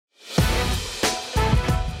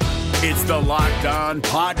It's the Locked On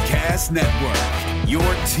Podcast Network, your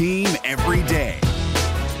team every day.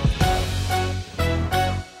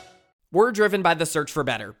 We're driven by the search for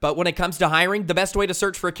better, but when it comes to hiring, the best way to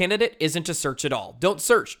search for a candidate isn't to search at all. Don't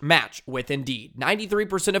search, match with Indeed.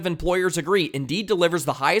 93% of employers agree Indeed delivers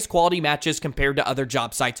the highest quality matches compared to other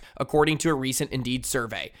job sites, according to a recent Indeed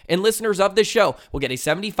survey. And listeners of this show will get a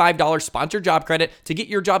 $75 sponsored job credit to get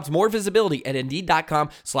your jobs more visibility at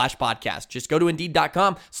Indeed.com/podcast. Just go to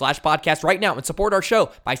Indeed.com/podcast right now and support our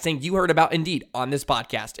show by saying you heard about Indeed on this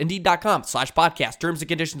podcast. Indeed.com/podcast. Terms and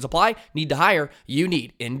conditions apply. Need to hire? You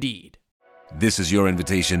need Indeed. This is your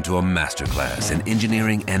invitation to a masterclass in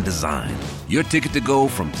engineering and design. Your ticket to go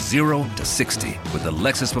from 0 to 60 with the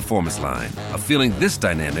Lexus Performance Line. A feeling this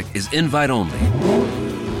dynamic is invite only.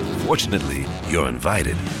 Fortunately, you're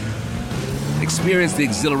invited. Experience the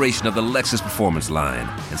exhilaration of the Lexus Performance Line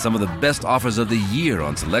and some of the best offers of the year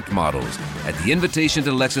on select models at the Invitation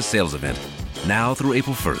to Lexus sales event, now through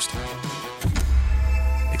April 1st.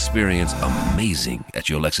 Experience amazing at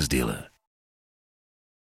your Lexus dealer.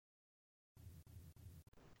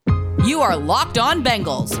 You are Locked On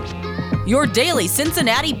Bengals, your daily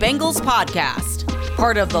Cincinnati Bengals podcast.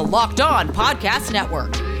 Part of the Locked On Podcast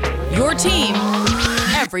Network, your team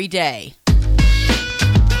every day.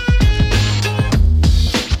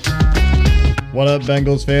 What up,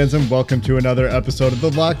 Bengals fans, and welcome to another episode of the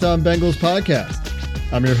Locked On Bengals podcast.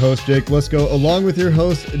 I'm your host, Jake Lisco, along with your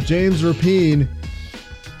host, James Rapine.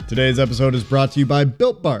 Today's episode is brought to you by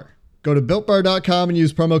Built Bar. Go to BuiltBar.com and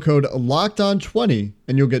use promo code LOCKEDON20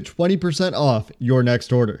 and you'll get 20% off your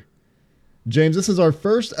next order. James, this is our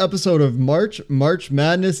first episode of March. March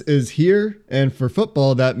Madness is here, and for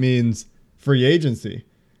football, that means free agency.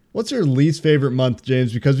 What's your least favorite month,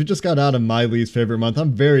 James? Because we just got out of my least favorite month.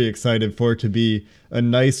 I'm very excited for it to be a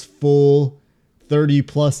nice, full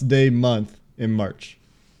 30-plus day month in March.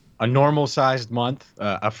 A normal-sized month,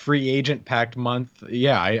 a free agent-packed month.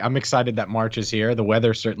 Yeah, I'm excited that March is here. The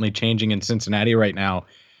weather's certainly changing in Cincinnati right now.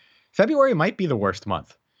 February might be the worst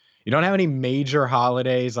month. You don't have any major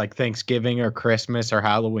holidays like Thanksgiving or Christmas or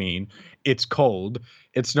Halloween. It's cold.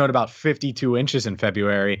 It snowed about 52 inches in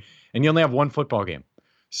February, and you only have one football game.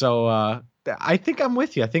 So I think I'm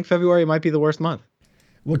with you. I think February might be the worst month.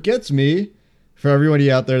 What gets me, for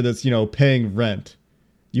everybody out there that's, paying rent,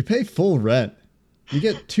 you pay full rent. You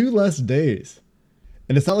get 2 less days.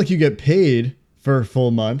 And it's not like you get paid for a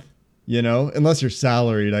full month, unless you're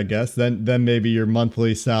salaried, I guess. Then maybe your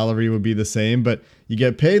monthly salary would be the same. But you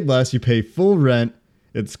get paid less. You pay full rent.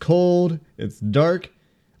 It's cold. It's dark.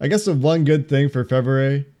 I guess the one good thing for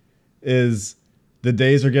February is the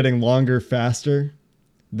days are getting longer faster.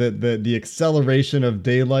 The acceleration of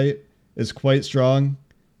daylight is quite strong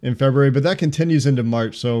in February. But that continues into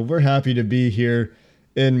March. So we're happy to be here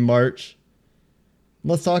in March.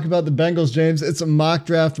 Let's talk about the Bengals, James. It's a mock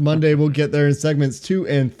draft Monday. We'll get there in segments 2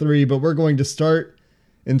 and 3, but we're going to start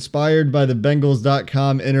inspired by the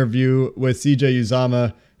Bengals.com interview with CJ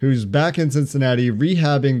Uzomah, who's back in Cincinnati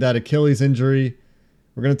rehabbing that Achilles injury.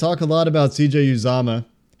 We're going to talk a lot about CJ Uzomah,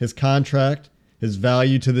 his contract, his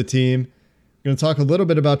value to the team. We're going to talk a little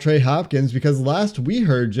bit about Trey Hopkins because last we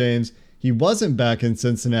heard, James, he wasn't back in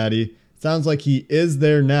Cincinnati. Sounds like he is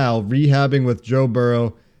there now, rehabbing with Joe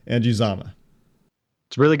Burrow and Uzomah.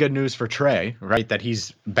 It's really good news for Trey, right? That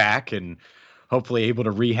he's back and hopefully able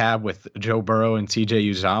to rehab with Joe Burrow and CJ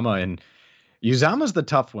Uzomah. And Uzomah's the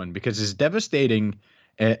tough one because as devastating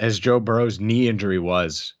as Joe Burrow's knee injury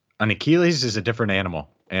was, an Achilles is a different animal.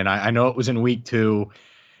 And I know it was in week 2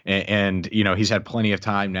 and he's had plenty of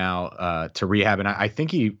time now to rehab. And I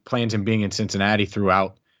think he plans on being in Cincinnati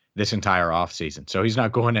throughout this entire offseason. So he's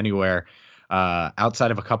not going anywhere.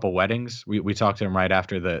 Outside of a couple weddings, we talked to him right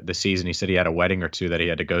after the season. He said he had a wedding or two that he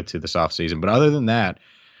had to go to this offseason. But other than that,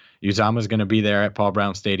 Uzomah's going to be there at Paul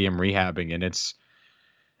Brown Stadium rehabbing. And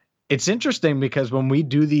it's interesting because when we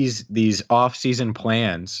do these off-season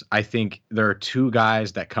plans, I think there are two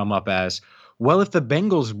guys that come up as, well, if the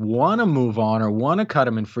Bengals want to move on or want to cut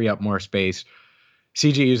him and free up more space,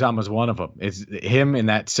 CJ Uzomah is one of them. It's him in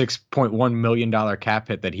that $6.1 million cap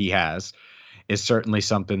hit that he has is certainly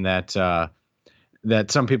something that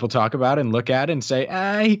some people talk about and look at and say,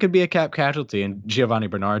 he could be a cap casualty. And Giovanni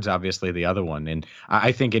Bernard's obviously the other one. And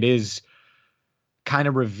I think it is kind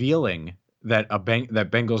of revealing that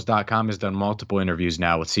that Bengals.com has done multiple interviews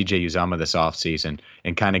now with CJ Uzomah this offseason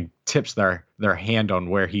and kind of tips their hand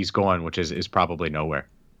on where he's going, which is probably nowhere.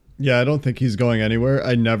 Yeah, I don't think he's going anywhere.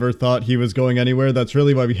 I never thought he was going anywhere. That's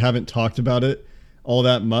really why we haven't talked about it all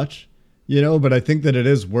that much, but I think that it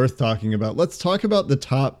is worth talking about. Let's talk about the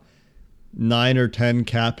top 9 or 10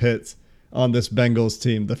 cap hits on this Bengals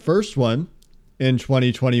team. The first one in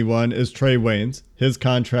 2021 is Trey Waynes. His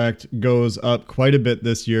contract goes up quite a bit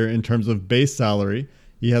this year in terms of base salary.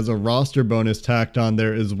 He has a roster bonus tacked on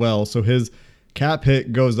there as well, so his cap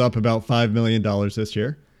hit goes up about $5 million this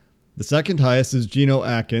year. The second highest is Geno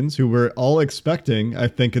Atkins, who we're all expecting, I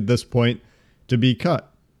think at this point, to be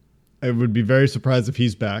cut. I would be very surprised if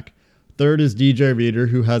he's back. Third is DJ Reader,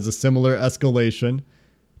 who has a similar escalation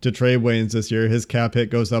to Trey Waynes this year. His cap hit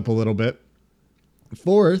goes up a little bit.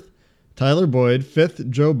 Fourth, Tyler Boyd. Fifth,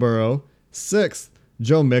 Joe Burrow. Sixth,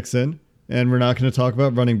 Joe Mixon. And we're not going to talk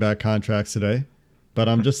about running back contracts today, but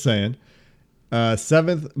I'm just saying.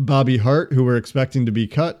 Seventh, Bobby Hart, who we're expecting to be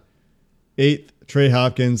cut. Eighth, Trey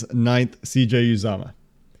Hopkins. Ninth, CJ Uzomah.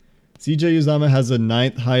 CJ Uzomah has the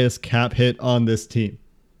ninth highest cap hit on this team.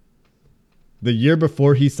 The year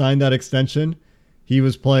before he signed that extension, he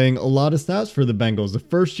was playing a lot of snaps for the Bengals. The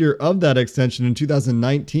first year of that extension in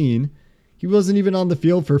 2019, he wasn't even on the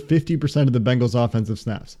field for 50% of the Bengals' offensive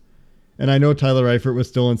snaps. And I know Tyler Eifert was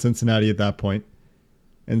still in Cincinnati at that point.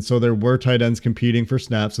 And so there were tight ends competing for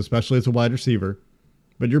snaps, especially as a wide receiver.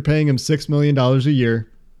 But you're paying him $6 million a year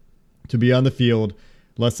to be on the field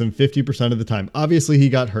less than 50% of the time. Obviously, he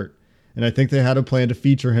got hurt. And I think they had a plan to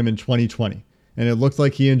feature him in 2020. And it looked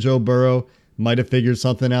like he and Joe Burrow might have figured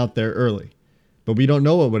something out there early. But we don't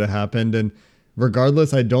know what would have happened. And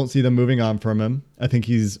regardless, I don't see them moving on from him. I think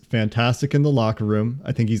he's fantastic in the locker room.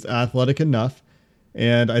 I think he's athletic enough.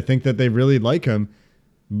 And I think that they really like him.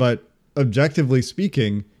 But objectively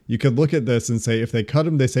speaking, you could look at this and say if they cut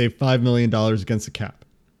him, they save $5 million against the cap.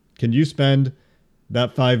 Can you spend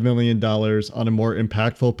that $5 million on a more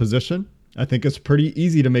impactful position? I think it's pretty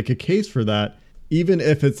easy to make a case for that, even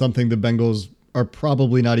if it's something the Bengals are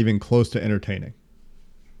probably not even close to entertaining.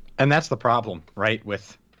 And that's the problem, right,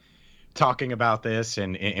 with talking about this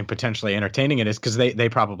and potentially entertaining it, is because they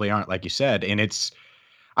probably aren't, like you said. And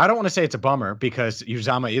I don't want to say it's a bummer, because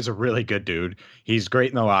Uzomah is a really good dude. He's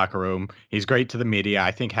great in the locker room. He's great to the media.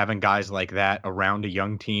 I think having guys like that around a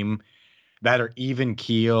young team that are even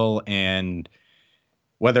keel, and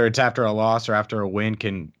whether it's after a loss or after a win,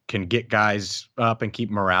 can get guys up and keep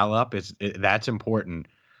morale up, that's important.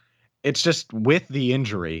 It's just with the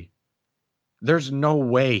injury, there's no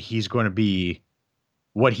way he's going to be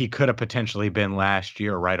what he could have potentially been last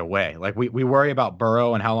year right away. Like we worry about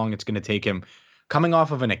Burrow and how long it's going to take him coming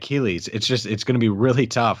off of an Achilles. It's going to be really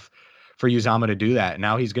tough for Uzomah to do that.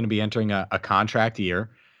 Now he's going to be entering a contract year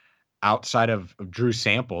outside of Drew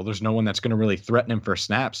Sample. There's no one that's going to really threaten him for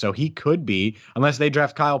snaps. So he could be, unless they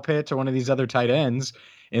draft Kyle Pitts or one of these other tight ends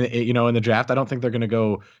in the draft. I don't think they're going to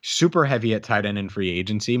go super heavy at tight end in free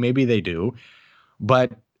agency. Maybe they do,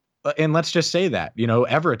 but and let's just say that,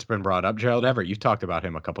 Everett's been brought up. Gerald Everett, you've talked about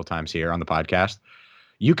him a couple times here on the podcast.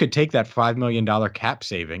 You could take that $5 million cap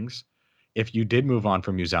savings if you did move on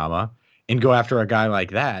from Uzomah and go after a guy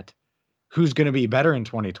like that, who's going to be better in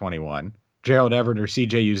 2021, Gerald Everett or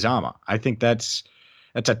CJ Uzomah. I think that's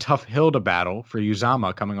a tough hill to battle for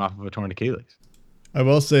Uzomah coming off of a torn Achilles. I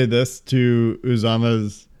will say this to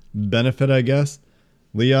Uzomah's benefit, I guess.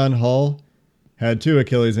 Leon Hall had 2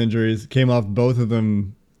 Achilles injuries, came off both of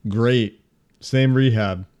them great, same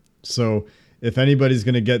rehab. So if anybody's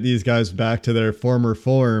going to get these guys back to their former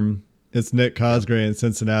form, it's Nick Cosgray in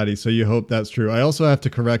Cincinnati. So you hope that's true. I also have to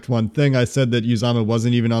correct one thing. I said that Uzomah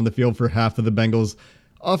wasn't even on the field for half of the Bengals'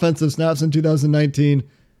 offensive snaps in 2019.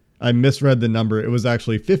 I misread the number. It was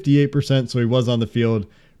actually 58%. So he was on the field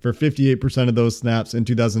for 58% of those snaps in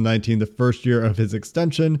 2019, the first year of his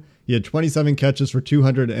extension. He had 27 catches for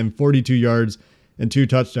 242 yards and 2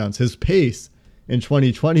 touchdowns. His pace in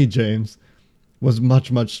 2020, James, was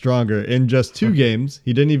much, much stronger. In just 2 games,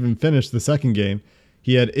 he didn't even finish the second game.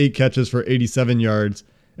 He had 8 catches for 87 yards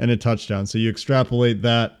and a touchdown. So you extrapolate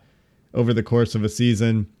that over the course of a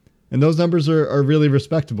season, and those numbers are really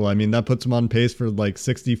respectable. I mean, that puts him on pace for like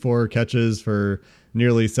 64 catches for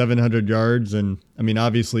nearly 700 yards. And I mean,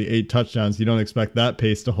 obviously 8 touchdowns. You don't expect that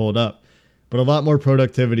pace to hold up, but a lot more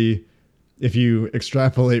productivity if you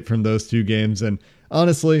extrapolate from those 2 games. And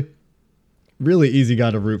honestly, really easy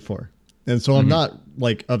guy to root for. And so I'm not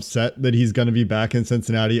like upset that he's going to be back in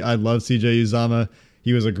Cincinnati. I love CJ Uzomah.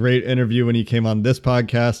 He was a great interview when he came on this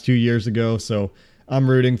podcast 2 years ago. So I'm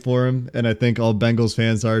rooting for him. And I think all Bengals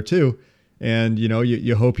fans are too. And,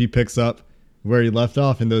 you hope he picks up where he left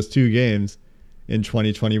off in those 2 games in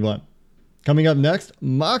 2021. Coming up next,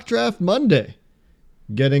 Mock Draft Monday.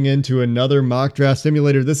 Getting into another mock draft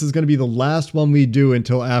simulator. This is going to be the last one we do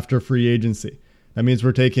until after free agency. That means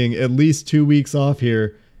we're taking at least 2 weeks off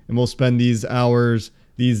here, and we'll spend these hours,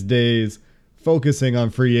 these days, focusing on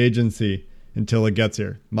free agency until it gets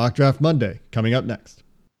here. Mock Draft Monday, coming up next.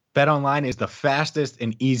 BetOnline is the fastest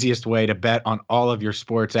and easiest way to bet on all of your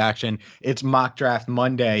sports action. It's Mock Draft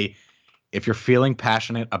Monday. If you're feeling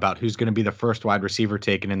passionate about who's going to be the first wide receiver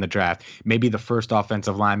taken in the draft, maybe the first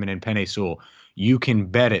offensive lineman in Penei Sewell, you can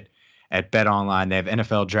bet it at BetOnline. They have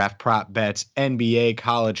NFL draft prop bets, NBA,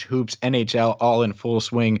 college hoops, NHL, all in full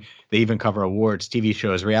swing. They even cover awards, TV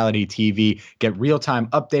shows, reality TV. Get real-time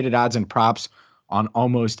updated odds and props on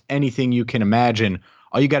almost anything you can imagine.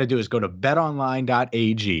 All you got to do is go to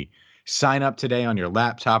betonline.ag, sign up today on your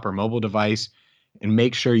laptop or mobile device, and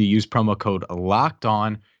make sure you use promo code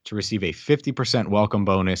LOCKEDON to receive a 50% welcome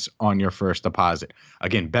bonus on your first deposit.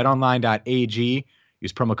 Again, betonline.ag,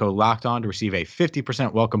 use promo code LOCKEDON to receive a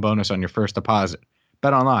 50% welcome bonus on your first deposit.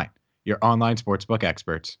 BetOnline, your online sportsbook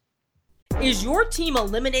experts. Is your team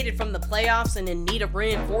eliminated from the playoffs and in need of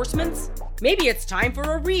reinforcements? Maybe it's time for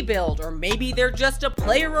a rebuild, or maybe they're just a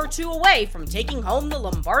player or two away from taking home the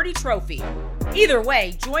Lombardi Trophy. Either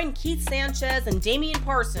way, join Keith Sanchez and Damian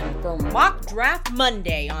Parson for Mock Draft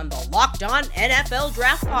Monday on the Locked On NFL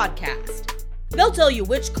Draft Podcast. They'll tell you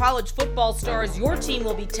which college football stars your team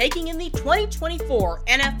will be taking in the 2024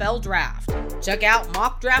 NFL Draft. Check out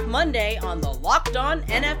Mock Draft Monday on the Locked On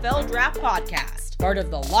NFL Draft Podcast, part of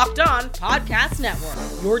the Locked On Podcast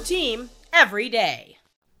Network, your team every day.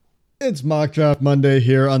 It's Mock Draft Monday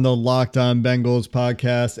here on the Locked On Bengals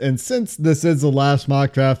podcast. And since this is the last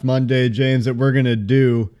Mock Draft Monday, James, that we're going to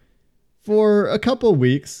do for a couple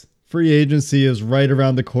weeks, free agency is right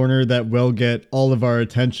around the corner. That will get all of our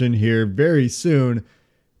attention here very soon.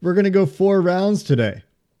 We're going to go 4 rounds today.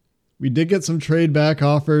 We did get some trade back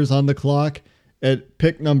offers on the clock at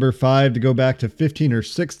pick number 5 to go back to 15 or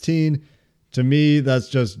 16. To me, that's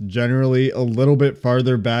just generally a little bit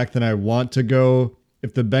farther back than I want to go.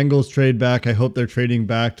 If the Bengals trade back, I hope they're trading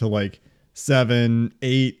back to like 7,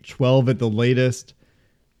 8, 12 at the latest,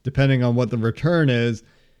 depending on what the return is.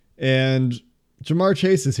 And Ja'Marr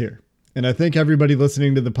Chase is here. And I think everybody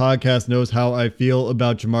listening to the podcast knows how I feel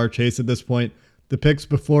about Ja'Marr Chase at this point. The picks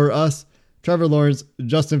before us, Trevor Lawrence,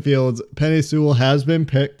 Justin Fields, Penei Sewell has been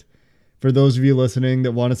picked. For those of you listening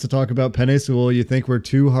that want us to talk about Penei Sewell, you think we're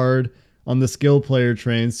too hard on the skill player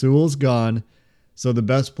train. Sewell's gone. So the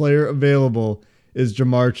best player available is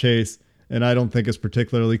Ja'Marr Chase, and I don't think it's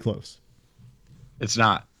particularly close. It's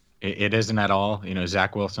not. It isn't at all. You know,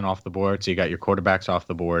 Zach Wilson off the board, so you got your quarterbacks off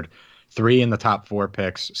the board. 3 in the top 4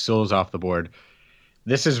 picks. Sewell's off the board.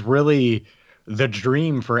 This is really the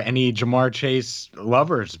dream for any Ja'Marr Chase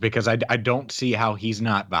lovers, because I don't see how he's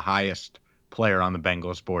not the highest player on the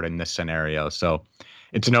Bengals board in this scenario. So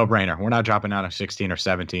it's a no-brainer. We're not dropping out of 16 or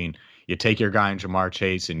 17. You take your guy in Ja'Marr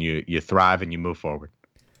Chase and you thrive and you move forward.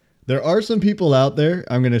 There are some people out there,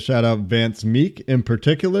 I'm going to shout out Vance Meek in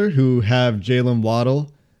particular, who have Jalen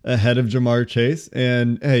Waddle ahead of Ja'Marr Chase.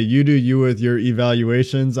 And hey, you do you with your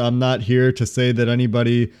evaluations. I'm not here to say that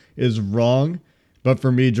anybody is wrong, but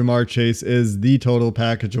for me, Ja'Marr Chase is the total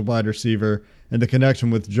package of wide receiver, and the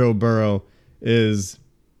connection with Joe Burrow is,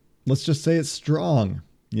 let's just say, it's strong.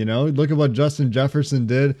 You know, look at what Justin Jefferson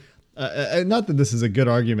did. Not that this is a good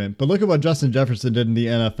argument, but look at what Justin Jefferson did in the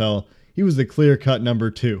NFL. He was the clear-cut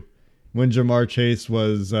number 2 when Ja'Marr Chase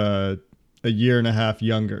was a year and a half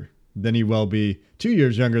younger than he will be, 2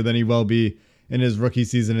 years younger than he will be in his rookie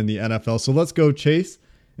season in the NFL. So let's go Chase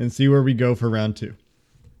and see where we go for round 2.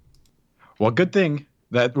 Well, good thing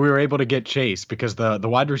that we were able to get Chase, because the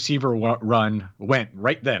wide receiver run went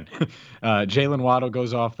right then. Jalen Waddle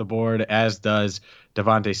goes off the board, as does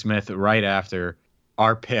Devontae Smith right after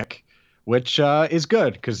our pick, which is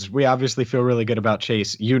good because we obviously feel really good about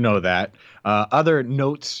Chase. You know that. Other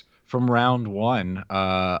notes from round 1,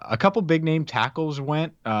 a couple big name tackles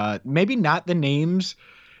went. Maybe not the names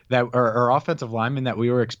that are offensive linemen that we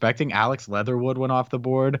were expecting. Alex Leatherwood went off the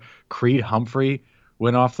board. Creed Humphrey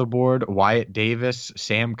went off the board. Wyatt Davis,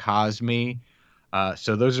 Sam Cosmi.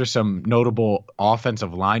 So those are some notable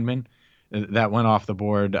offensive linemen that went off the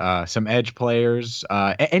board. Some edge players.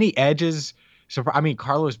 Any edges? So, I mean,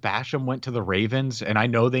 Carlos Basham went to the Ravens, and I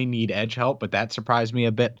know they need edge help, but that surprised me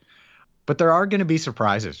a bit. But there are going to be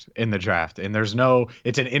surprises in the draft, and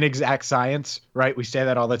it's an inexact science, right? We say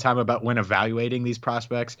that all the time about when evaluating these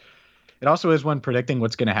prospects. It also is when predicting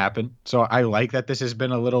what's going to happen. So I like that this has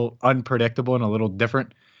been a little unpredictable and a little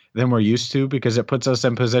different than we're used to, because it puts us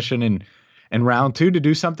in position in round 2 to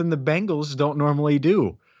do something the Bengals don't normally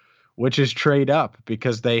do, which is trade up,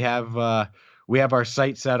 because they have we have our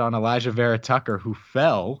sight set on Elijah Vera Tucker, who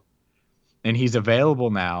fell, and he's available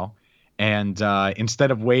now. And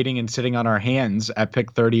instead of waiting and sitting on our hands at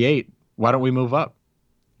pick 38, why don't we move up?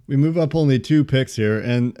 We move up only 2 picks here,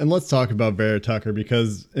 and let's talk about Vera-Tucker,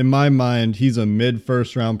 because in my mind, he's a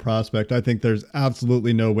mid-first round prospect. I think there's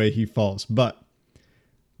absolutely no way he falls, but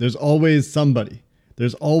there's always somebody.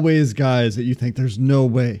 There's always guys that you think there's no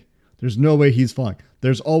way. There's no way he's falling.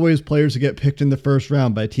 There's always players who get picked in the first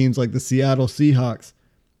round by teams like the Seattle Seahawks.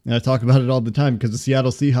 And I talk about it all the time because the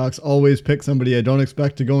Seattle Seahawks always pick somebody I don't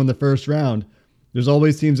expect to go in the first round. There's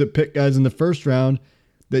always teams that pick guys in the first round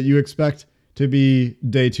that you expect to be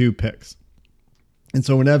day 2 picks. And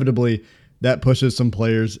so inevitably that pushes some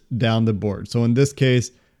players down the board. So in this case,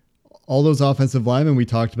 all those offensive linemen we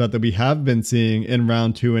talked about that we have been seeing in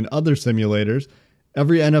round 2 and other simulators,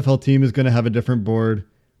 every NFL team is going to have a different board.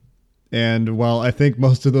 And while I think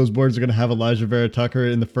most of those boards are going to have Alijah Vera-Tucker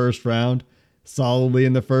in the first round, solidly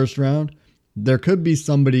in the first round, there could be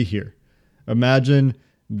somebody here. Imagine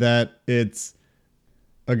that it's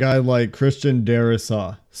a guy like Christian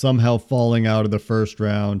Darrisaw somehow falling out of the first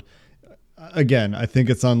round. Again, I think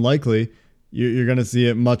it's unlikely. You're going to see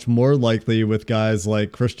it much more likely with guys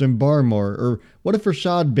like Christian Barmore. Or what if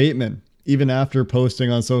Rashad Bateman, even after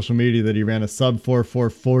posting on social media that he ran a sub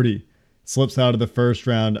 4.40, slips out of the first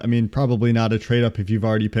round? I mean, probably not a trade up if you've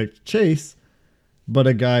already picked Chase, but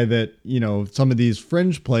a guy that, some of these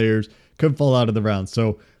fringe players could fall out of the round.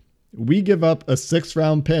 So we give up a 6th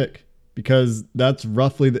round pick because that's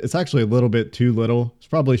roughly, it's actually a little bit too little. It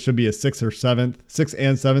probably should be a 6th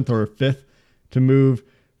and 7th or a 5th to move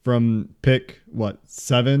from pick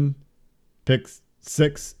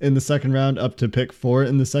 6 in the second round up to pick 4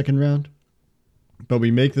 in the second round. But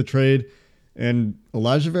we make the trade, and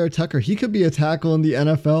Alijah Vera-Tucker, he could be a tackle in the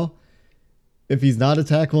NFL. If he's not a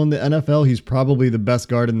tackle in the NFL, he's probably the best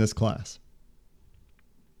guard in this class.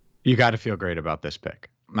 You got to feel great about this pick.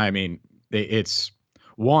 I mean, it's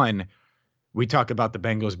one, we talk about the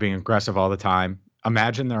Bengals being aggressive all the time.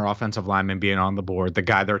 Imagine their offensive lineman being on the board, the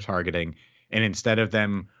guy they're targeting, and instead of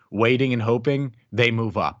them waiting and hoping, they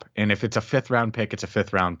move up. And if it's a 5th round pick, it's a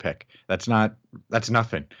 5th round pick. That's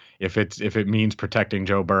nothing. If it means protecting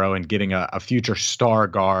Joe Burrow and getting a future star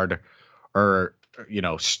guard or,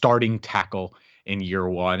 starting tackle in year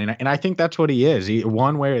 1. And I think that's what he is.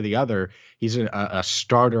 One way or the other, he's a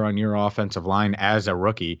starter on your offensive line as a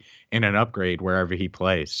rookie and an upgrade wherever he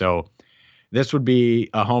plays. So this would be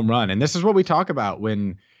a home run. And this is what we talk about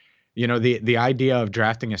when, the idea of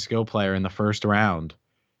drafting a skill player in the first round.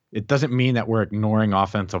 It doesn't mean that we're ignoring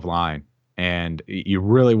offensive line. And you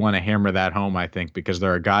really want to hammer that home, I think, because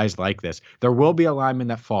there are guys like this. There will be a lineman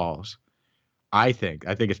that falls. I think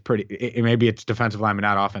it's maybe it's defensive lineman,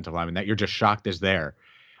 not offensive lineman, that you're just shocked is there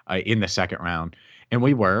in the second round. And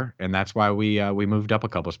we were, and that's why we moved up a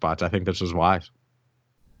couple spots. I think this was wise.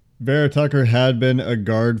 Vera-Tucker had been a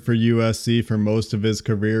guard for USC for most of his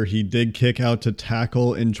career. He did kick out to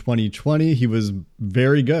tackle in 2020. He was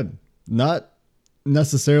very good. Not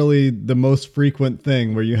necessarily the most frequent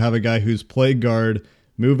thing where you have a guy who's played guard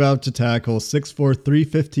move out to tackle. 6'4",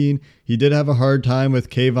 315. He did have a hard time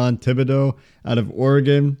with Kayvon Thibodeau out of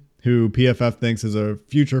Oregon, who PFF thinks is a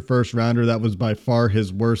future first rounder. That was by far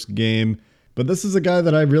his worst game. But this is a guy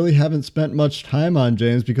that I really haven't spent much time on,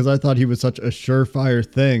 James, because I thought he was such a surefire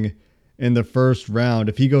thing in the first round.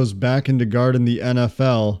 If he goes back into guard in the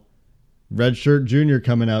NFL, redshirt junior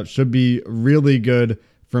coming out, should be really good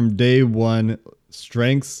from day one.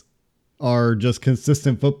 Strengths are just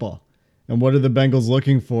consistent football. And what are the Bengals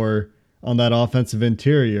looking for on that offensive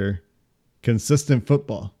interior? Consistent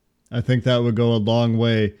football. I think that would go a long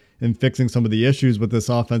way in fixing some of the issues with this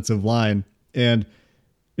offensive line. And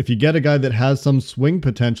if you get a guy that has some swing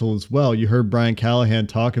potential as well, you heard Brian Callahan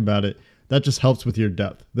talk about it, that just helps with your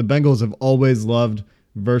depth. The Bengals have always loved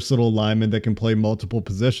versatile linemen that can play multiple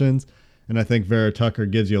positions, and I think Vera-Tucker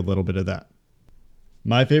gives you a little bit of that.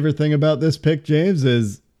 My favorite thing about this pick, James,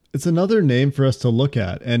 is it's another name for us to look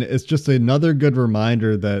at, and it's just another good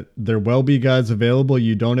reminder that there will be guys available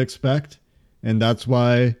you don't expect, and that's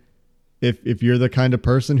why if you're the kind of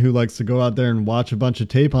person who likes to go out there and watch a bunch of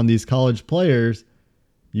tape on these college players,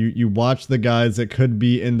 you watch the guys that could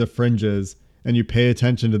be in the fringes and you pay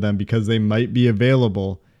attention to them because they might be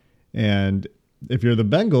available. And if you're the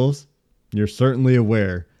Bengals, you're certainly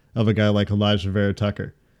aware of a guy like Alijah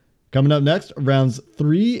Vera-Tucker. Coming up next, rounds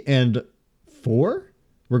 3 and 4.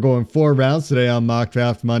 We're going 4 rounds today on Mock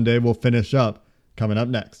Draft Monday. We'll finish up coming up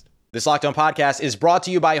next. This Locked On podcast is brought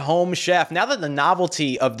to you by Home Chef. Now that the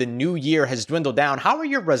novelty of the new year has dwindled down, how are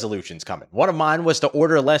your resolutions coming? One of mine was to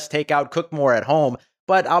order less takeout, cook more at home.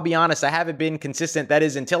 But I'll be honest, I haven't been consistent. That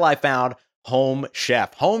is until I found Home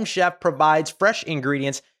Chef. Home Chef provides fresh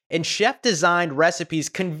ingredients and chef-designed recipes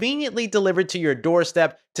conveniently delivered to your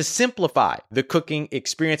doorstep to simplify the cooking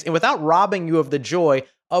experience and without robbing you of the joy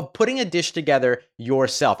of putting a dish together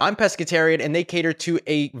yourself. I'm pescatarian, and they cater to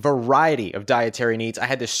a variety of dietary needs. I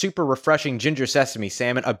had this super refreshing ginger sesame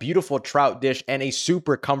salmon, a beautiful trout dish, and a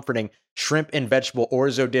super comforting shrimp and vegetable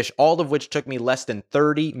orzo dish, all of which took me less than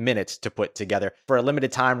 30 minutes to put together. For a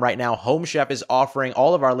limited time right now, Home Chef is offering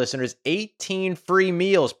all of our listeners 18 free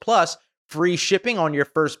meals, plus free shipping on your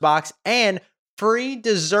first box and free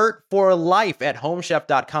dessert for life at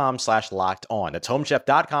homechef.com/lockedon. That's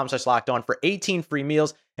homechef.com/lockedon for 18 free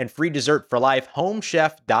meals and free dessert for life.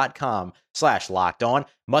 Homechef.com/lockedon.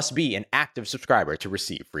 Must be an active subscriber to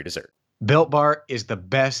receive free dessert. Built Bar is the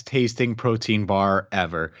best tasting protein bar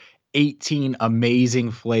ever. 18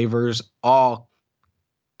 amazing flavors, all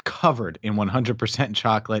covered in 100%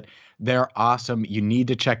 chocolate. They're awesome. You need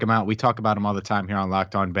to check them out. We talk about them all the time here on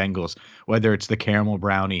Locked On Bengals, whether it's the caramel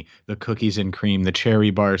brownie, the cookies and cream, the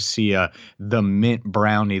cherry barcia, the mint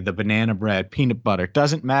brownie, the banana bread, peanut butter.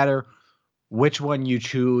 Doesn't matter which one you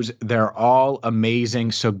choose. They're all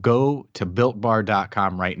amazing. So go to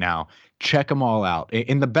BuiltBar.com right now. Check them all out.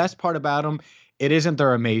 And the best part about them, it isn't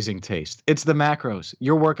their amazing taste. It's the macros.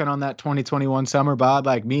 You're working on that 2021 summer bod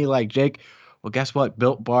like me, like Jake. Well, guess what?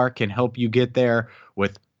 Built Bar can help you get there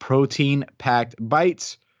with protein-packed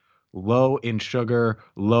bites, low in sugar,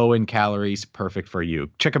 low in calories, perfect for you.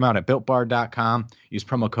 Check them out at BuiltBar.com. Use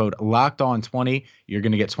promo code LOCKEDON20. You're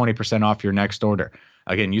going to get 20% off your next order.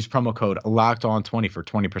 Again, use promo code LOCKEDON20 for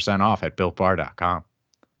 20% off at BuiltBar.com.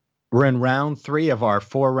 We're in round 3 of our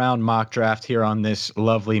 4-round mock draft here on this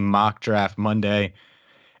lovely Mock Draft Monday,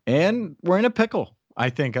 and we're in a pickle. I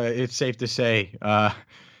think it's safe to say,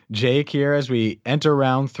 Jake, here as we enter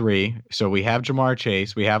round 3. So we have Jamar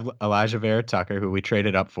Chase, we have Elijah Vera-Tucker, who we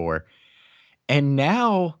traded up for. And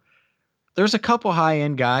now there's a couple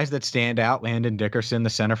high-end guys that stand out. Landon Dickerson, the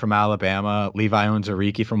center from Alabama, Levi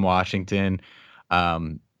Onwuzurike from Washington,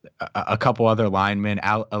 a couple other linemen,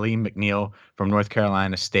 Aleem McNeil from North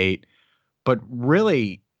Carolina State. But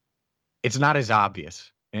really, it's not as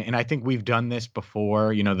obvious. And I think we've done this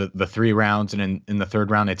before, you know, the 3 rounds, and in the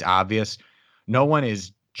 3rd round, it's obvious. No one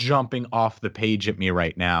is jumping off the page at me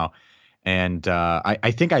right now. And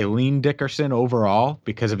I think I lean Dickerson overall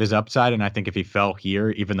because of his upside. And I think if he fell here,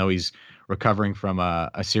 even though he's recovering from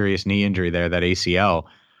a serious knee injury there, that ACL,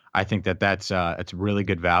 I think that's it's really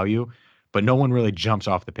good value. But no one really jumps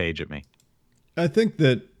off the page at me. I think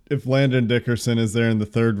that if Landon Dickerson is there in the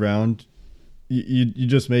 3rd round, you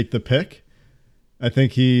just make the pick. I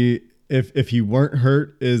think if he weren't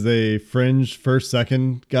hurt, is a fringe 1st,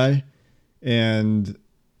 2nd guy. And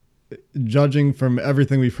judging from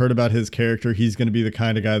everything we've heard about his character, he's going to be the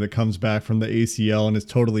kind of guy that comes back from the ACL and is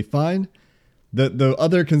totally fine. The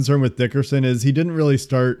other concern with Dickerson is he didn't really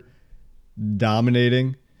start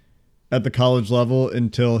dominating at the college level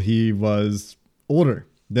until he was older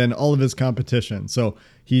than all of his competition. So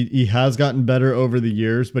he has gotten better over the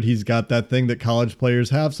years, but he's got that thing that college players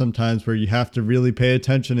have sometimes where you have to really pay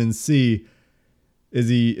attention and see, is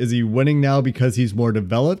he winning now because he's more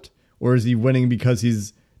developed, or is he winning because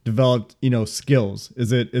he's developed, skills?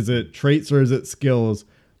 Is it traits or is it skills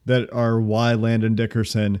that are why Landon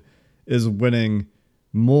Dickerson is winning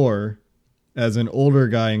more as an older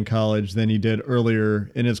guy in college than he did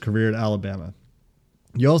earlier in his career at Alabama?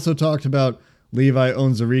 You also talked about Levi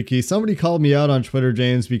Onwuzurike. Somebody called me out on Twitter,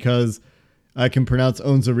 James, because I can pronounce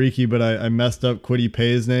Onwuzurike, but I messed up Kwity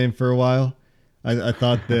Paye's name for a while. I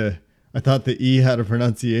thought the E had a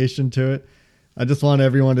pronunciation to it. I just want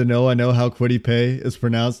everyone to know I know how Kwity Paye is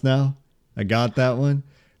pronounced now. I got that one.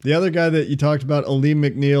 The other guy that you talked about, Aleem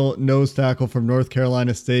McNeil, nose tackle from North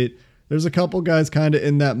Carolina State. There's a couple guys kind of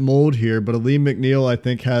in that mold here, but Aleem McNeil, I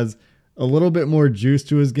think, has a little bit more juice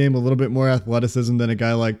to his game, a little bit more athleticism than a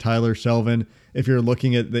guy like Tyler Shelvin, if you're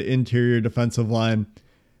looking at the interior defensive line.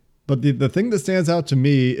 But the thing that stands out to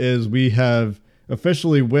me is we have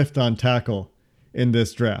officially whiffed on tackle in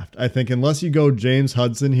this draft. I think unless you go James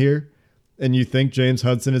Hudson here, and you think James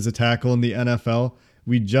Hudson is a tackle in the NFL,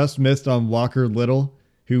 we just missed on Walker Little,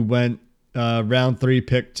 who went round 3,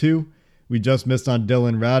 pick 2. We just missed on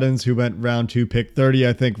Dylan Radins, who went round 2, pick 30.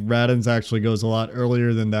 I think Radins actually goes a lot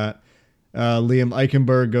earlier than that. Liam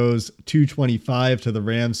Eichenberg goes 225 to the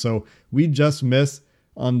Rams. So we just miss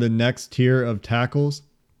on the next tier of tackles.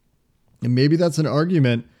 And maybe that's an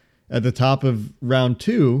argument at the top of round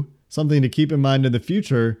 2, something to keep in mind in the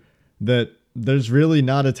future, that there's really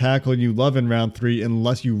not a tackle you love in round 3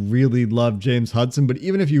 unless you really love James Hudson. But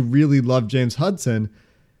even if you really love James Hudson,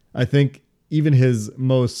 I think even his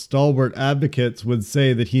most stalwart advocates would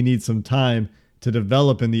say that he needs some time to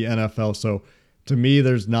develop in the NFL. So to me,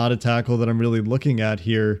 there's not a tackle that I'm really looking at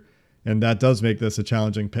here, and that does make this a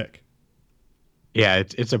challenging pick. Yeah,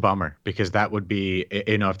 it's a bummer because that would be,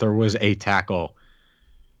 if there was a tackle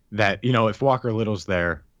that, if Walker Little's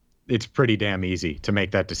there, it's pretty damn easy to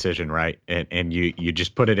make that decision, right? And you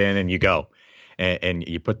just put it in and you go, and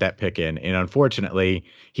you put that pick in. And unfortunately,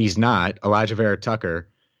 he's not. Elijah Vera-Tucker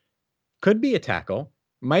could be a tackle,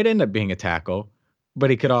 might end up being a tackle, but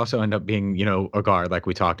he could also end up being, a guard like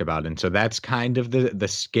we talked about. And so that's kind of the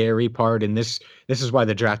scary part. And this is why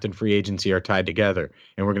the draft and free agency are tied together.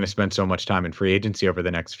 And we're going to spend so much time in free agency over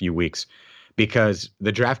the next few weeks because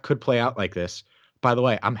the draft could play out like this. By the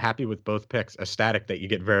way, I'm happy with both picks, ecstatic that you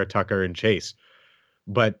get Vera-Tucker and Chase,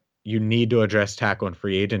 but you need to address tackle and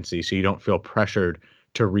free agency so you don't feel pressured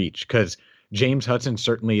to reach, because James Hudson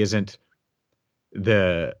certainly isn't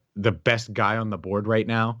the best guy on the board right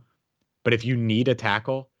now. But if you need a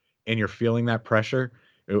tackle and you're feeling that pressure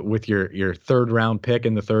with your third round pick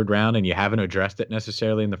in the third round and you haven't addressed it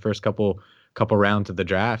necessarily in the first couple rounds of the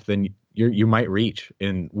draft, then you might reach.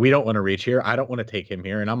 And we don't want to reach here. I don't want to take him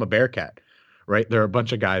here, and I'm a Bearcat. Right. There are a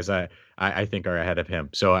bunch of guys I think are ahead of him.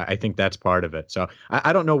 So I think that's part of it. So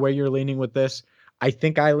I don't know where you're leaning with this. I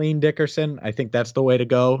think I lean Dickerson. I think that's the way to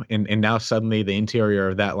go. And now suddenly the interior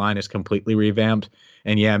of that line is completely revamped.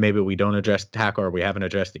 And yeah, maybe we don't address tackle, or we haven't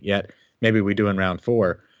addressed it yet. Maybe we do in round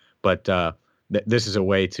 4. But this is a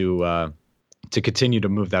way to continue to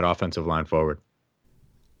move that offensive line forward.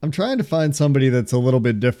 I'm trying to find somebody that's a little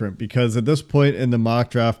bit different, because at this point in the mock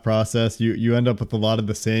draft process, you end up with a lot of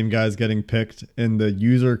the same guys getting picked in the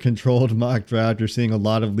user-controlled mock draft. You're seeing a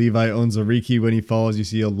lot of Levi Onwuzurike when he falls. You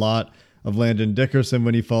see a lot of Landon Dickerson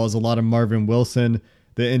when he falls, a lot of Marvin Wilson,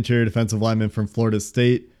 the interior defensive lineman from Florida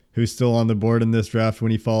State, who's still on the board in this draft when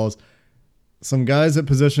he falls. Some guys at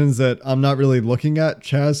positions that I'm not really looking at.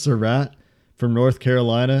 Chaz Surratt from North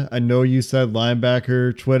Carolina. I know you said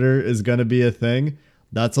linebacker Twitter is going to be a thing.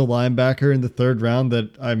 That's a linebacker in the third round that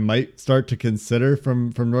I might start to consider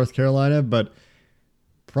from North Carolina, but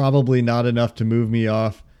probably not enough to move me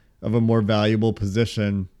off of a more valuable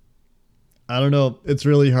position. I don't know. It's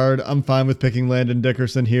really hard. I'm fine with picking Landon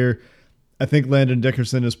Dickerson here. I think Landon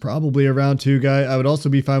Dickerson is probably a round 2 guy. I would also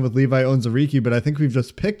be fine with Levi Onwuzurike, but I think we've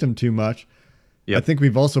just picked him too much. Yep. I think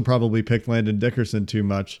we've also probably picked Landon Dickerson too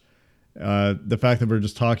much. The fact that we're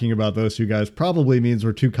just talking about those 2 guys probably means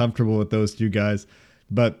we're too comfortable with those 2 guys.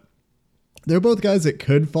 But they're both guys that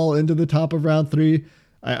could fall into the top of round 3.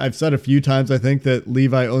 I've said a few times, I think that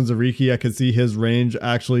Levi Onwuzurike, I could see his range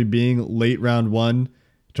actually being late round 1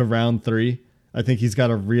 to round 3. I think he's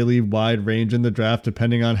got a really wide range in the draft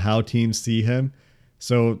depending on how teams see him.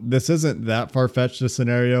 So this isn't that far-fetched a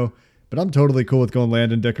scenario, but I'm totally cool with going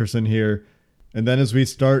Landon Dickerson here. And then as we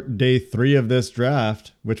start day 3 of this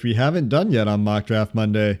draft, which we haven't done yet on Mock Draft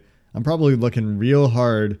Monday, I'm probably looking real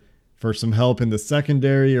hard for some help in the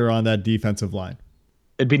secondary or on that defensive line.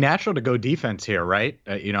 It'd be natural to go defense here, right?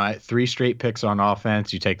 3 straight picks on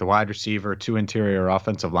offense. You take the wide receiver, 2 interior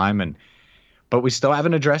offensive linemen, but we still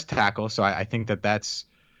haven't addressed tackle. So I think that's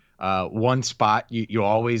one spot you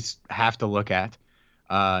always have to look at.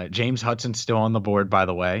 James Hudson's still on the board, by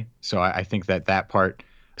the way. So I think that part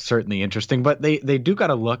certainly interesting, but they do got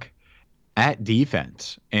to look at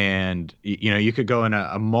defense. And, you could go in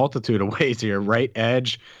a multitude of ways here. Right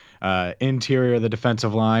edge, interior of the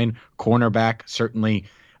defensive line, cornerback, certainly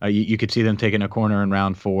you could see them taking a corner in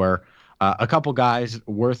round 4. A couple guys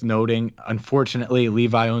worth noting, unfortunately,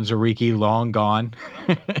 Levi Onwuzurike long gone,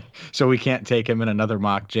 so we can't take him in another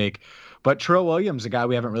mock, Jake. But Trill Williams, a guy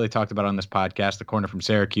we haven't really talked about on this podcast, the corner from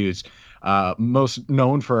Syracuse, most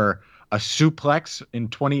known for a suplex in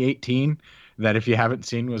 2018 that, if you haven't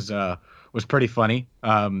seen, was pretty funny.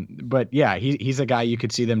 But yeah, he's a guy you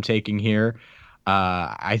could see them taking here.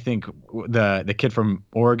 I think the kid from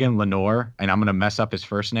Oregon, Lenoir, and I'm going to mess up his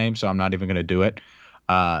first name, so I'm not even going to do it.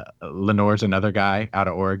 Lenoir's another guy out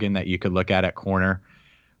of Oregon that you could look at corner.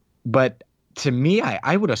 But to me,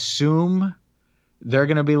 I would assume they're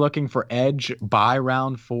going to be looking for edge by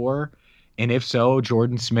round 4. And if so,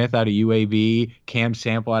 Jordan Smith out of UAB, Cam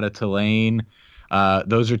Sample out of Tulane.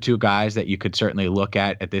 Those are 2 guys that you could certainly look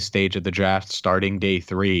at this stage of the draft starting day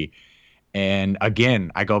 3. And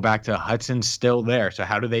again, I go back to Hudson's still there. So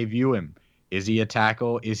how do they view him? Is he a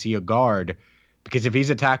tackle? Is he a guard? Because if he's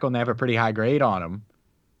a tackle and they have a pretty high grade on him,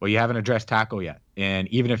 well, you haven't addressed tackle yet. And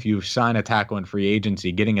even if you sign a tackle in free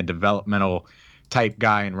agency, getting a developmental type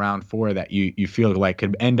guy in round 4 that you feel like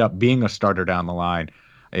could end up being a starter down the line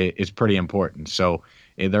is pretty important. So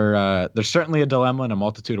there's certainly a dilemma and a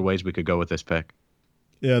multitude of ways we could go with this pick.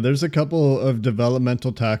 Yeah, there's a couple of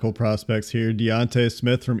developmental tackle prospects here. Deontay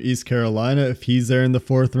Smith from East Carolina, if he's there in the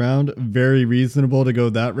 4th round, very reasonable to go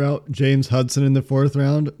that route. James Hudson in the 4th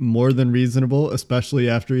round, more than reasonable, especially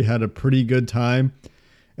after he had a pretty good time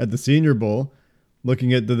at the Senior Bowl.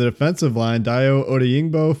 Looking at the defensive line, Dayo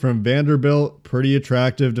Odeyingbo from Vanderbilt, pretty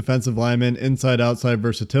attractive defensive lineman, inside-outside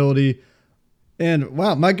versatility. And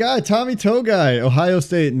wow, my guy, Tommy Togiai, Ohio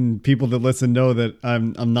State, and people that listen know that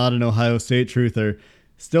I'm not an Ohio State truther.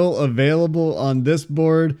 Still available on this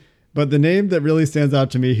board, but the name that really stands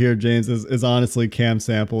out to me here, James, is honestly Cam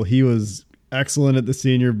Sample. He was excellent at the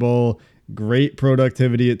Senior Bowl, great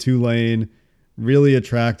productivity at Tulane, really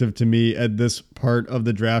attractive to me at this part of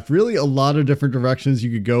the draft. Really a lot of different directions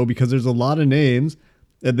you could go because there's a lot of names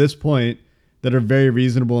at this point that are very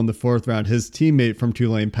reasonable in the 4th round. His teammate from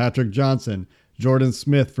Tulane, Patrick Johnson, Jordan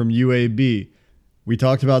Smith from UAB. We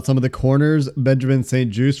talked about some of the corners. Benjamin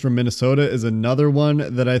St-Juste from Minnesota is another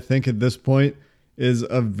one that I think at this point is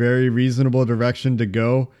a very reasonable direction to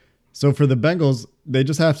go. So for the Bengals, they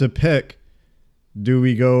just have to pick. Do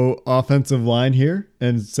we go offensive line here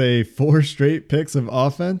and say 4 straight picks of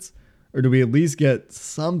offense? Or do we at least get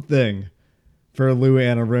something for Lou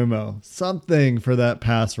Anarumo? Something for that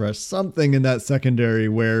pass rush? Something in that secondary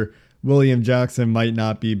where William Jackson might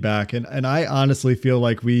not be back? And I honestly feel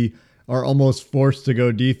like we are almost forced to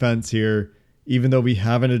go defense here, even though we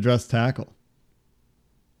haven't addressed tackle.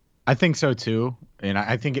 I think so too. And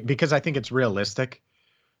I think because I think it's realistic.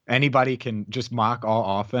 Anybody can just mock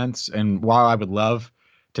all offense. And while I would love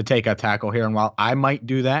to take a tackle here, and while I might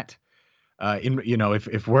do that,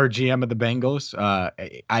 if we're GM of the Bengals,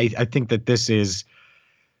 I think that this is,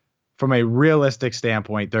 from a realistic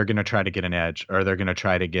standpoint, they're going to try to get an edge, or they're going to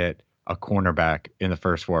try to get a cornerback in the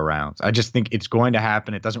first 4 rounds. I just think it's going to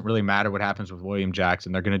happen. It doesn't really matter what happens with William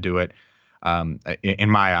Jackson. They're going to do it. In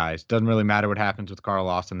my eyes, doesn't really matter what happens with Carl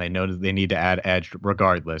Lawson. They know that they need to add edge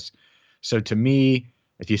regardless. So to me,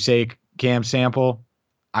 if you say Cam Sample,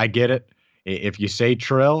 I get it. If you say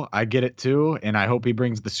Trill, I get it too. And I hope he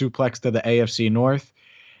brings the suplex to the AFC North.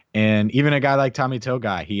 And even a guy like Tommy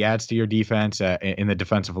Togiai, he adds to your defense in the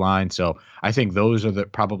defensive line. So I think those are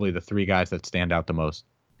probably the 3 guys that stand out the most.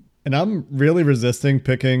 And I'm really resisting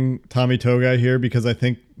picking Tommy Togiai here because I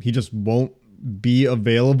think he just won't be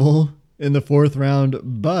available in the 4th round.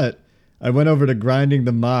 But I went over to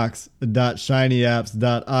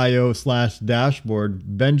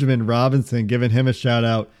grindingthemocks.shinyapps.io/dashboard. Benjamin Robinson, giving him a shout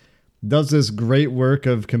out, does this great work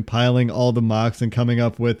of compiling all the mocks and coming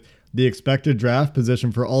up with the expected draft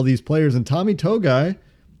position for all these players. And Tommy Togiai,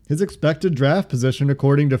 his expected draft position,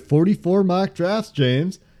 according to 44 mock drafts,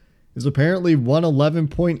 James, is apparently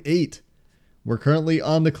 111.8. We're currently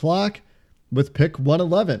on the clock with pick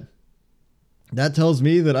 111. That tells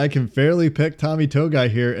me that I can fairly pick Tommy Togiai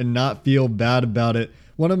here and not feel bad about it.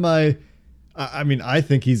 I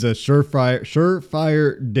think he's a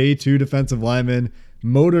surefire day 2 defensive lineman,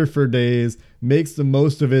 motor for days, makes the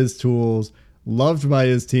most of his tools, loved by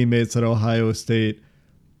his teammates at Ohio State.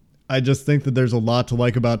 I just think that there's a lot to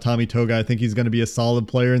like about Tommy Togiai. I think he's going to be a solid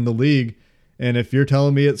player in the league. And if you're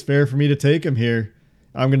telling me it's fair for me to take him here,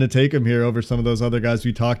 I'm going to take him here over some of those other guys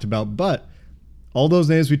we talked about. But all those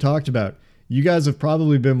names we talked about, you guys have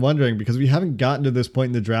probably been wondering, because we haven't gotten to this point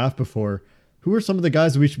in the draft before, who are some of the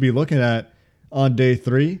guys that we should be looking at on day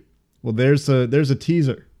 3? Well, there's a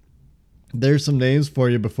teaser. There's some names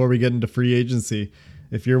for you before we get into free agency.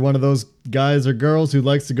 If you're one of those guys or girls who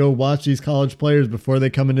likes to go watch these college players before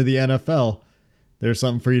they come into the NFL, there's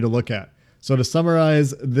something for you to look at. So to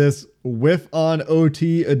summarize this whiff on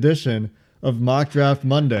OT edition of Mock Draft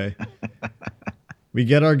Monday, we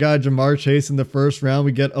get our guy Ja'Marr Chase in the 1st round.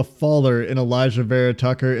 We get a faller in Elijah Vera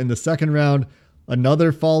Tucker in the 2nd round.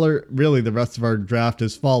 Another faller. Really, the rest of our draft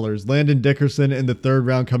is fallers. Landon Dickerson in the 3rd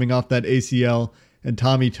round coming off that ACL. And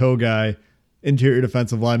Tommy Togiai, interior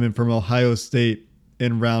defensive lineman from Ohio State,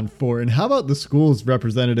 in round 4. And how about the schools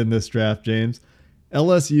represented in this draft, James?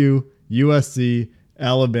 LSU, USC,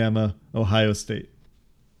 Alabama, Ohio State.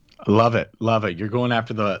 Love it. Love it. You're going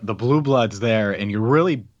after the blue bloods there, and you're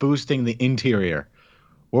really boosting the interior.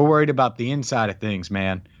 We're worried about the inside of things,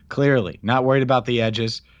 man. Clearly. Not worried about the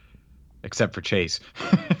edges, except for Chase,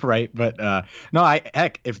 right? But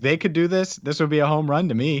heck, if they could do this, this would be a home run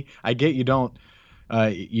to me. I get you don't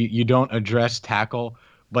address tackle,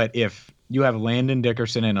 but if you have Landon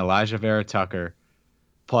Dickerson and Elijah Vera Tucker,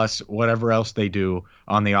 plus whatever else they do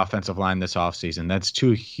on the offensive line this offseason, that's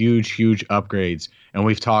 2 huge, huge upgrades. And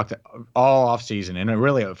we've talked all offseason, and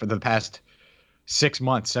really for the past 7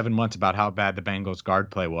 months about how bad the Bengals guard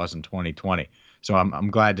play was in 2020. So I'm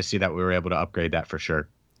glad to see that we were able to upgrade that for sure.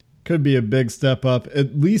 could be a big step up,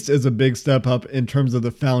 at least as a big step up in terms of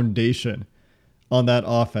the foundation on that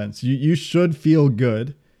offense. You should feel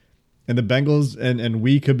good. And the Bengals and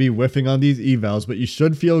we could be whiffing on these evals, but you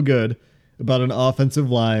should feel good about an offensive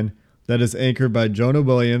line that is anchored by Jonah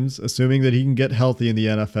Williams, assuming that he can get healthy in the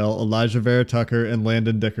NFL, Elijah Vera Tucker, and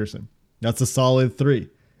Landon Dickerson. That's a solid 3.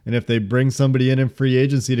 And if they bring somebody in free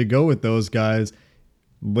agency to go with those guys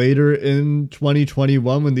later in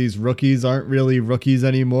 2021, when these rookies aren't really rookies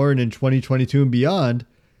anymore, and in 2022 and beyond,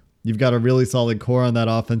 you've got a really solid core on that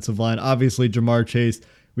offensive line. Obviously, Jamar Chase,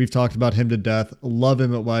 we've talked about him to death. Love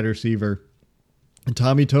him at wide receiver. And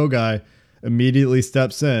Tommy Togai immediately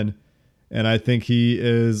steps in, and I think he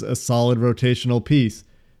is a solid rotational piece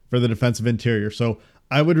for the defensive interior. So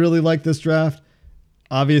I would really like this draft.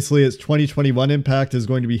 Obviously, its 2021 impact is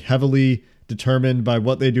going to be heavily determined by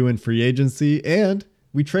what they do in free agency, and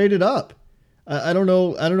we traded up. I don't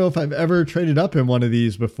know if I've ever traded up in one of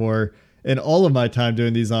these before in all of my time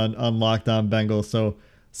doing these on Locked On Bengals. So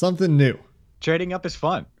something new. Trading up is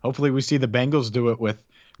fun. Hopefully we see the Bengals do it with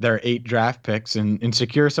their 8 draft picks and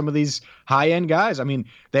secure some of these high-end guys. I mean,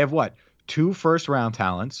 they have 2 first-round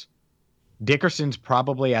talents. Dickerson's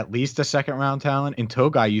probably at least a second-round talent, and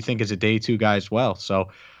Togai you think is a day 2 guy as well. So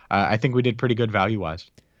I think we did pretty good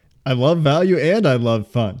value-wise. I love value and I love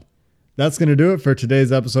fun. That's going to do it for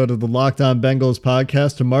today's episode of the Locked On Bengals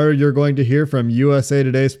podcast. Tomorrow you're going to hear from USA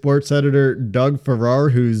Today sports editor Doug Farrar,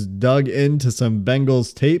 who's dug into some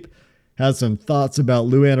Bengals tape, has some thoughts about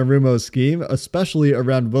Lou Anarumo's scheme, especially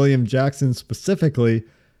around William Jackson specifically.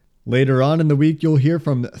 Later on in the week, you'll hear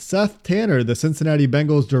from Seth Tanner, the Cincinnati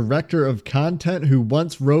Bengals director of content, who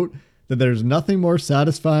once wrote that there's nothing more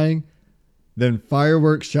satisfying than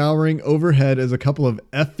fireworks showering overhead as a couple of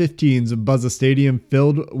F-15s buzz a stadium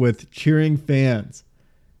filled with cheering fans.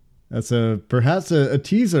 That's perhaps a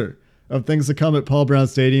teaser of things to come at Paul Brown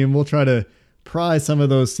Stadium. We'll try to pry some of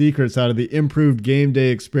those secrets out of the improved game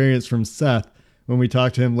day experience from Seth when we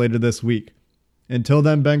talk to him later this week. Until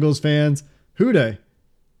then, Bengals fans, hooday,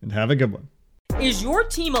 and have a good one. Is your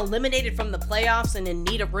team eliminated from the playoffs and in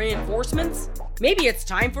need of reinforcements? Maybe it's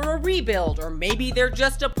time for a rebuild, or maybe they're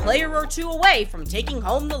just a player or 2 away from taking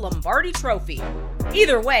home the Lombardi Trophy.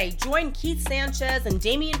 Either way, join Keith Sanchez and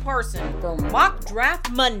Damian Parson for Mock Draft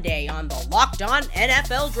Monday on the Locked On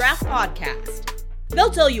NFL Draft Podcast. They'll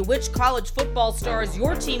tell you which college football stars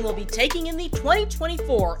your team will be taking in the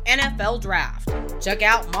 2024 NFL Draft. Check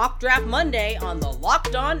out Mock Draft Monday on the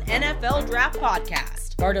Locked On NFL Draft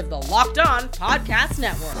Podcast, part of the Locked On Podcast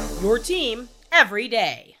Network. Your team every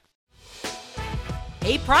day.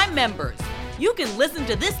 Hey, Prime members, you can listen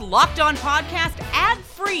to this Locked On podcast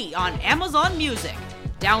ad-free on Amazon Music.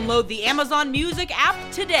 Download the Amazon Music app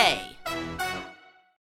today.